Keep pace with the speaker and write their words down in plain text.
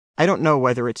I don't know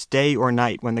whether it's day or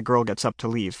night when the girl gets up to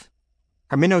leave.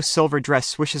 Her minnow silver dress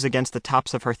swishes against the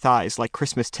tops of her thighs like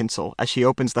Christmas tinsel as she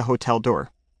opens the hotel door.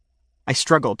 I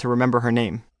struggle to remember her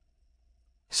name.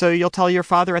 So you'll tell your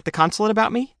father at the consulate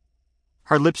about me?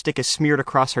 Her lipstick is smeared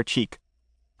across her cheek.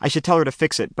 I should tell her to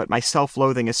fix it, but my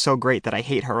self-loathing is so great that I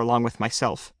hate her along with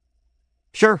myself.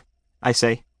 Sure, I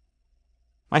say.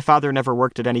 My father never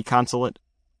worked at any consulate.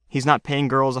 He's not paying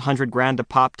girls $100,000 a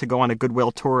pop to go on a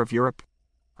goodwill tour of Europe.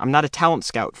 I'm not a talent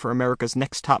scout for America's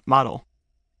Next Top Model.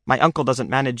 My uncle doesn't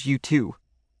manage U2.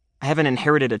 I haven't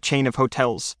inherited a chain of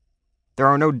hotels. There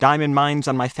are no diamond mines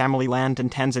on my family land in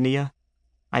Tanzania.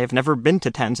 I have never been to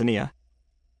Tanzania.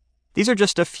 These are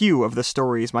just a few of the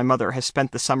stories my mother has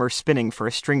spent the summer spinning for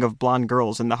a string of blonde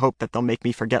girls in the hope that they'll make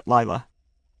me forget Lila.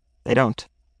 They don't.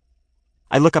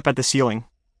 I look up at the ceiling.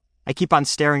 I keep on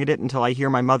staring at it until I hear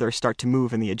my mother start to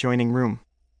move in the adjoining room.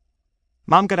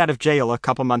 Mom got out of jail a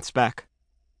couple months back.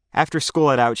 After school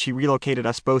let out, she relocated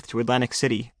us both to Atlantic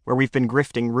City, where we've been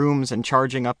grifting rooms and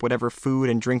charging up whatever food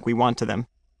and drink we want to them.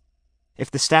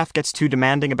 If the staff gets too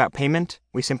demanding about payment,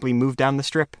 we simply move down the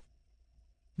strip.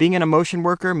 Being an emotion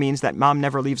worker means that Mom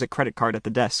never leaves a credit card at the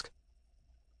desk.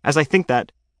 As I think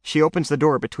that, she opens the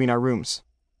door between our rooms.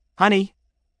 "Honey,"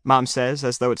 Mom says,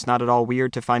 as though it's not at all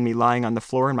weird to find me lying on the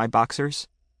floor in my boxers.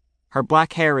 Her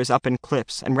black hair is up in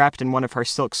clips and wrapped in one of her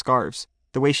silk scarves,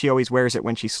 the way she always wears it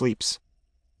when she sleeps.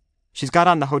 She's got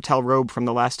on the hotel robe from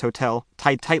the last hotel,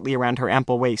 tied tightly around her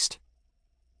ample waist.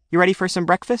 "You ready for some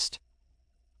breakfast?"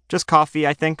 "Just coffee,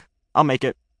 I think. I'll make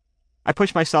it." I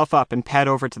push myself up and pad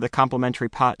over to the complimentary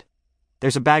pot.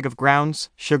 There's a bag of grounds,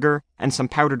 sugar, and some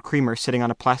powdered creamer sitting on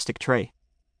a plastic tray.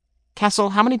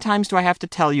 "Castle, how many times do I have to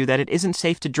tell you that it isn't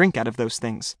safe to drink out of those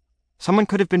things? Someone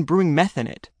could have been brewing meth in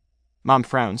it." Mom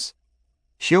frowns.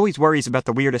 She always worries about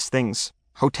the weirdest things.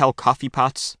 Hotel coffee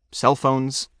pots, cell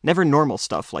phones, never normal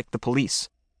stuff like the police.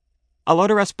 I'll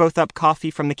order us both up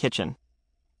coffee from the kitchen.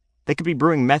 "They could be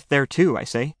brewing meth there too," I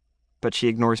say, but she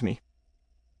ignores me.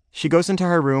 She goes into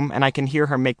her room and I can hear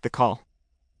her make the call.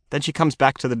 Then she comes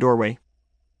back to the doorway.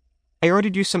 "I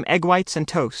ordered you some egg whites and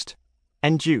toast.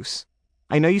 And juice.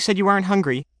 I know you said you aren't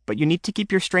hungry, but you need to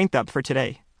keep your strength up for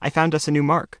today. I found us a new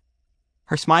mark."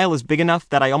 Her smile is big enough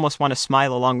that I almost want to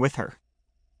smile along with her.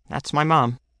 That's my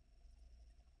mom.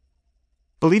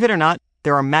 Believe it or not,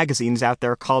 there are magazines out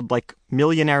there called like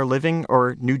Millionaire Living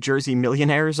or New Jersey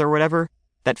Millionaires or whatever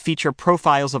that feature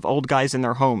profiles of old guys in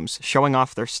their homes showing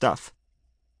off their stuff.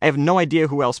 I have no idea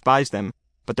who else buys them,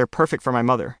 but they're perfect for my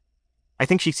mother. I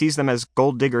think she sees them as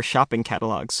gold digger shopping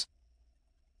catalogs.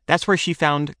 That's where she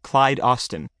found Clyde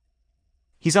Austin.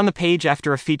 He's on the page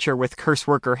after a feature with curse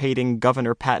worker-hating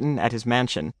Governor Patton at his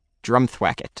mansion,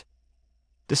 Drumthwacket.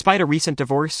 Despite a recent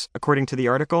divorce, according to the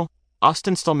article,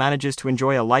 Austin still manages to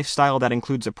enjoy a lifestyle that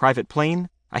includes a private plane,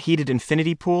 a heated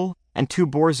infinity pool, and 2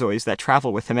 borzois that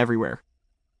travel with him everywhere.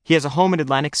 He has a home in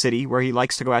Atlantic City where he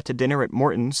likes to go out to dinner at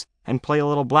Morton's and play a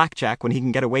little blackjack when he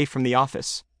can get away from the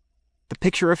office. The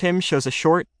picture of him shows a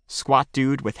short, squat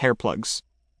dude with hair plugs.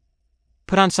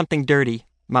 "Put on something dirty,"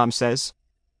 Mom says.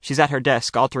 She's at her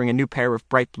desk altering a new pair of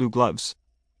bright blue gloves.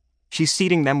 She's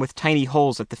seating them with tiny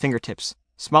holes at the fingertips,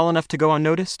 small enough to go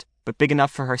unnoticed, but big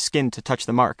enough for her skin to touch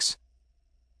the marks.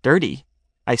 "Dirty?"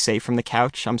 I say from the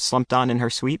couch I'm slumped on in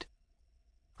her suite.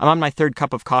 I'm on my 3rd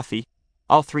cup of coffee,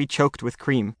 all 3 choked with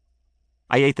cream.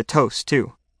 I ate the toast,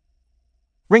 too.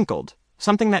 "Wrinkled,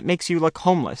 something that makes you look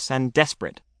homeless and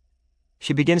desperate."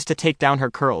 She begins to take down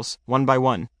her curls, one by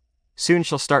one. Soon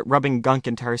she'll start rubbing gunk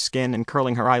into her skin and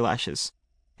curling her eyelashes.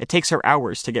 It takes her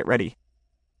hours to get ready.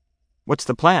 "What's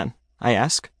the plan?" I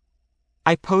ask.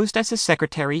 "I posed as his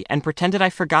secretary and pretended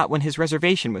I forgot when his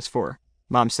reservation was for,"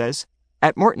 Mom says.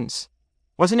 "At Morton's.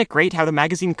 Wasn't it great how the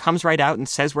magazine comes right out and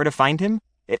says where to find him?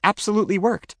 It absolutely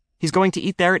worked. He's going to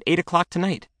eat there at 8 o'clock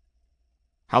tonight."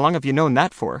 "How long have you known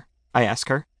that for?" I ask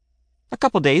her. "A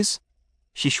couple days."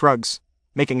 She shrugs,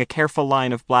 making a careful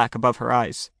line of black above her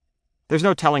eyes. There's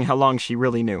no telling how long she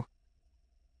really knew.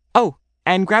 "Oh,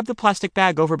 and grab the plastic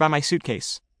bag over by my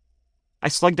suitcase." I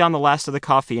slug down the last of the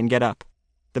coffee and get up.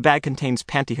 The bag contains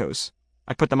pantyhose.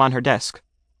 I put them on her desk.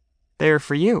 "They're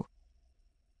for you."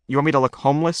 "You want me to look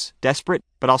homeless, desperate,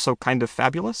 but also kind of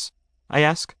fabulous?" I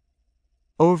ask.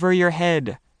 "Over your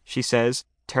head," she says,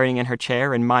 turning in her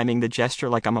chair and miming the gesture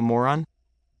like I'm a moron.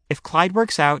 "If Clyde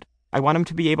works out, I want him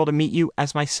to be able to meet you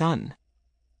as my son."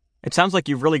 "It sounds like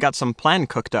you've really got some plan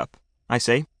cooked up," I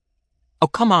say. "Oh,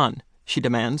 come on," she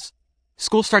demands.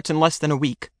 "School starts in less than a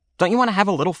week. Don't you want to have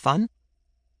a little fun?"